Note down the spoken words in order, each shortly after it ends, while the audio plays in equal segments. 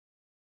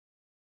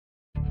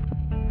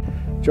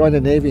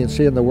Joining the Navy and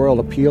seeing the world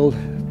appealed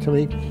to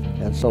me,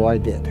 and so I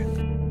did.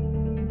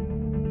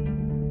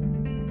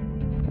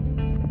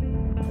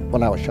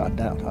 When I was shot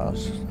down,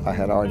 I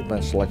had already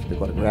been selected to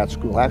go to grad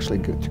school, actually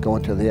to go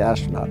into the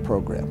astronaut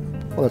program.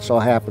 Well, it so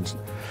happens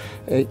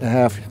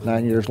 8.5,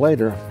 9 years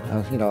later,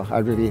 I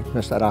really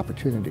missed that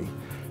opportunity.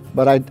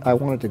 But I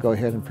wanted to go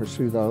ahead and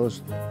pursue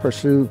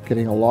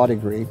getting a law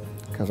degree,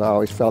 because I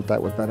always felt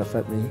that would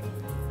benefit me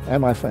and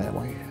my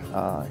family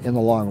in the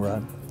long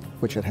run,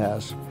 which it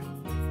has.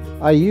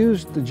 I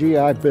used the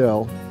GI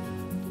Bill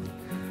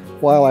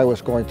while I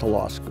was going to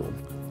law school,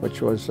 which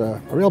was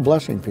a real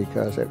blessing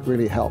because it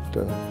really helped,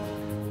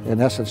 in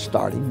essence,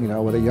 starting,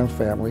 with a young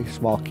family,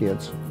 small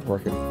kids,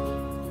 working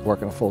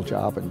a full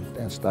job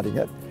and studying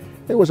it.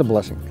 It was a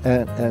blessing,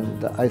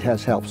 and it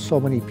has helped so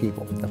many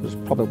people. It was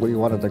probably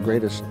one of the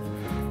greatest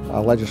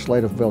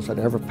legislative bills that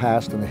ever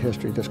passed in the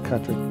history of this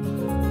country.